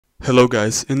Hello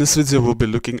guys, in this video we'll be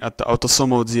looking at the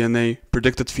autosomal DNA,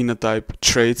 predicted phenotype,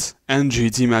 traits, and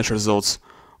GD match results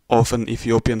of an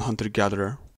Ethiopian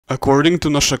hunter-gatherer. According to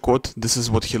NOSHACOT, this is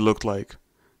what he looked like.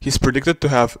 He's predicted to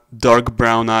have dark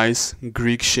brown eyes,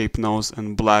 Greek-shaped nose,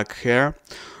 and black hair.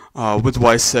 With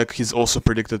YSEC, he's also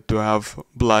predicted to have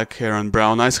black hair and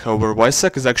brown eyes. However,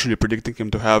 YSEC is actually predicting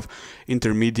him to have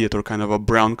intermediate or kind of a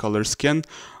brown color skin.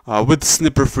 With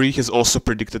snipper-free, he's also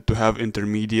predicted to have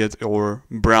intermediate or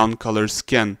brown color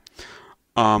skin.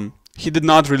 He did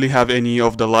not really have any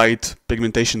of the light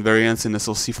pigmentation variants in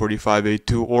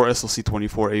SLC45A2 or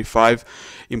SLC24A5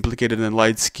 implicated in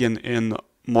light skin in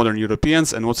modern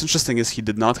Europeans, and what's interesting is he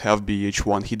did not have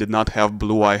BH1, he did not have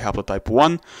blue eye haplotype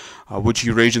 1, which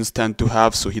Eurasians tend to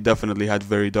have, so he definitely had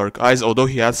very dark eyes, although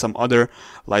he had some other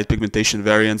light pigmentation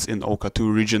variants in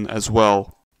OCA2 region as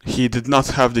well. He did not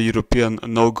have the European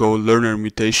no-go learner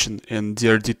mutation in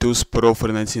DRD2's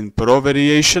Pro-419 Pro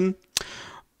variation.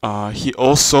 He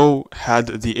also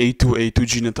had the A2A2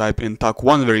 genotype in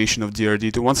TAC1 variation of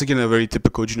DRD2, once again a very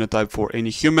typical genotype for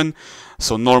any human,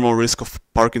 so normal risk of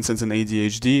Parkinson's and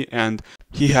ADHD, and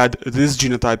he had this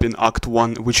genotype in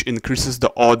ACT1, which increases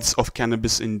the odds of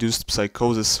cannabis-induced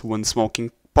psychosis when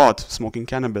smoking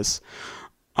cannabis.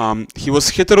 He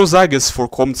was heterozygous for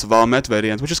CORONARY Valmet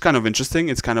variant, which is kind of interesting.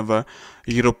 It's kind of a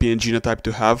European genotype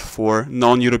to have. For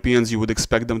non-Europeans, you would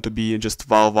expect them to be just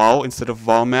Val instead of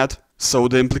Valmet. So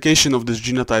the implication of this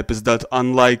genotype is that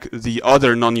unlike the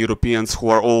other non-Europeans who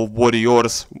are all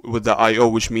warriors with the IO,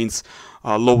 which means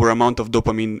lower amount of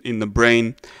dopamine in the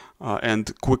brain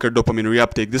and quicker dopamine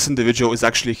reuptake, this individual is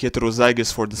actually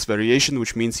heterozygous for this variation,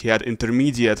 which means he had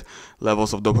intermediate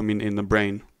levels of dopamine in the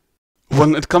brain.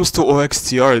 When it comes to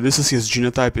OXTR, this is his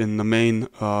genotype in the main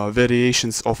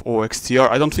variations of OXTR.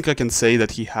 I don't think I can say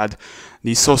that he had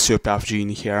the sociopath gene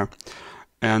here.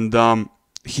 And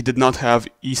he did not have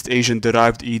East Asian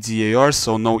derived EDAR,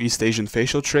 so no East Asian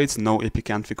facial traits, no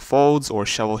epicanthic folds or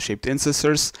shovel-shaped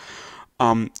incisors.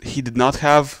 He did not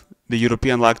have the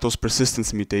European lactose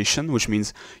persistence mutation, which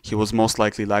means he was most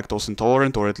likely lactose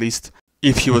intolerant, or at least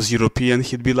if he was European,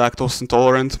 he'd be lactose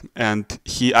intolerant. And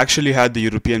he actually had the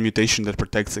European mutation that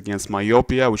protects against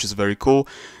myopia, which is very cool.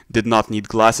 Did not need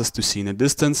glasses to see in a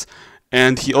distance.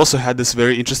 And he also had this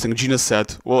very interesting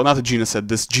genoset, well, not a genoset,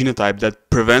 this genotype that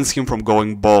prevents him from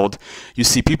going bald. You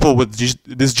see, people with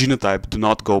this genotype do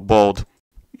not go bald.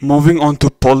 Moving on to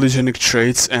polygenic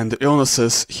traits and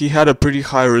illnesses, he had a pretty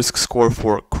high risk score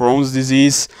for Crohn's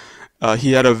disease.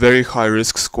 He had a very high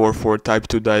risk score for type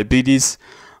 2 diabetes.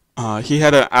 He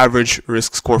had an average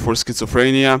risk score for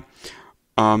schizophrenia.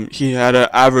 He had an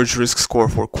average risk score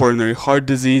for coronary heart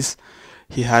disease.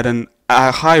 He had a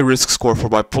high risk score for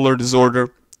bipolar disorder.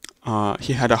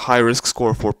 He had a high risk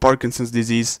score for Parkinson's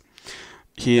disease.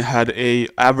 He had an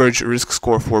average risk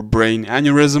score for brain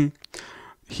aneurysm.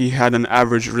 He had an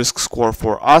average risk score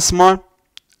for asthma.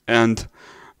 And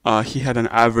he had an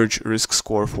average risk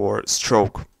score for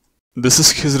stroke. This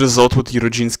is his result with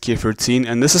Eurogenes K13,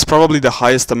 and this is probably the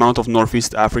highest amount of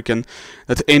Northeast African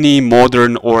that any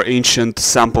modern or ancient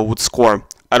sample would score.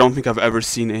 I don't think I've ever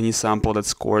seen any sample that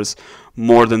scores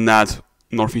more than that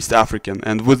Northeast African.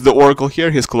 And with the oracle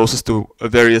here, he's closest to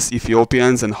various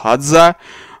Ethiopians and Hadza,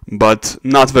 but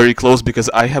not very close, because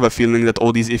I have a feeling that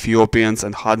all these Ethiopians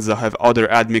and Hadza have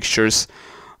other admixtures,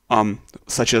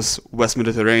 such as West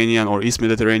Mediterranean or East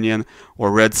Mediterranean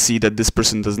or Red Sea, that this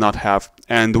person does not have.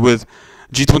 And with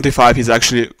G25, he's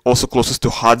actually also closest to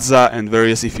Hadza and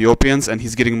various Ethiopians, and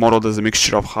he's getting modeled as a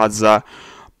mixture of Hadza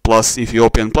plus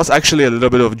Ethiopian, plus actually a little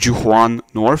bit of Juhuan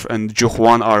North, and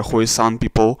Juhuan are Khoisan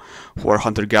people who are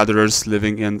hunter-gatherers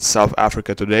living in South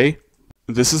Africa today.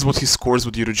 This is what he scores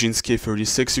with Eurogenes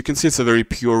K36. You can see it's a very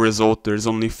pure result. There's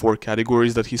only 4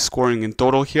 categories that he's scoring in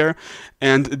total here,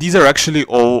 and these are actually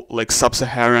all like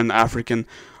sub-Saharan African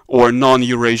or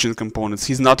non-Eurasian components.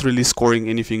 He's not really scoring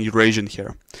anything Eurasian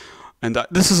here. And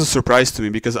this is a surprise to me,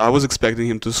 because I was expecting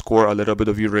him to score a little bit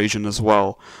of Eurasian as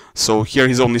well. So here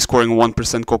he's only scoring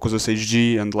 1% Caucasus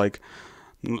HG and like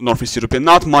Northeast European,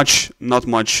 not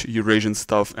much Eurasian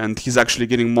stuff. And he's actually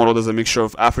getting modeled as a mixture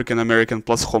of African American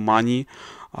plus Homani,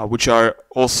 which are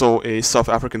also a South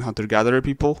African hunter-gatherer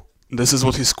people. This is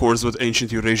what he scores with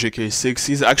Ancient Eurasia K6.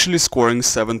 He's actually scoring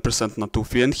 7%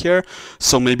 Natufian here,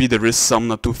 so maybe there is some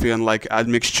Natufian-like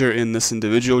admixture in this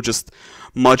individual, just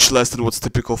much less than what's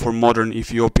typical for modern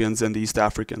Ethiopians and East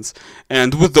Africans.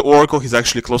 And with the oracle, he's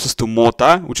actually closest to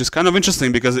Mota, which is kind of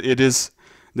interesting, because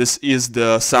this is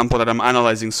the sample that I'm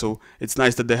analyzing, so it's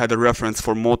nice that they had a reference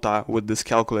for Mota with this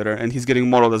calculator, and he's getting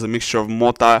modeled as a mixture of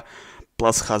Mota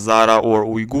plus Hazara or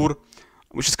Uyghur,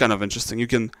 which is kind of interesting. You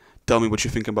can tell me what you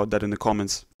think about that in the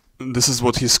comments. this is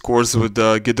what he scores with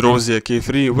the Gedrosia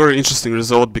K3. Very interesting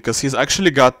result because he's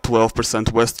actually got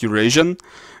 12% West Eurasian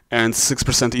and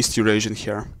 6% East Eurasian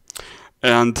here.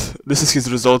 And this is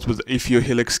his result with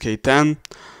Ethiohelix K10.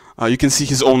 You can see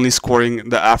he's only scoring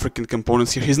the African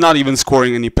components here. He's not even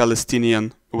scoring any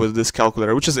Palestinian with this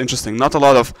calculator, which is interesting. Not a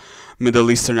lot of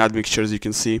Middle Eastern admixtures, you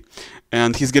can see.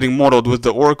 And he's getting modeled with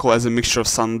the Oracle as a mixture of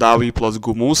Sandawi plus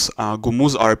Gumuz.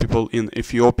 Gumuz are people in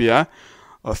Ethiopia.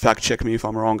 Fact check me if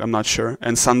I'm wrong, I'm not sure.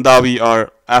 And Sandawi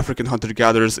are African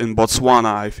hunter-gatherers in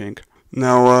Botswana, I think.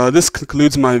 Now, this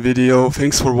concludes my video.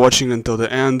 Thanks for watching until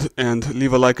the end, and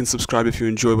leave a like and subscribe if you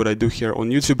enjoy what I do here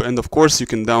on YouTube. And of course, you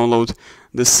can download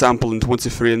this sample in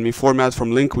 23andMe format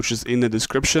from link which is in the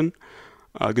description.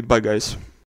 Goodbye, guys.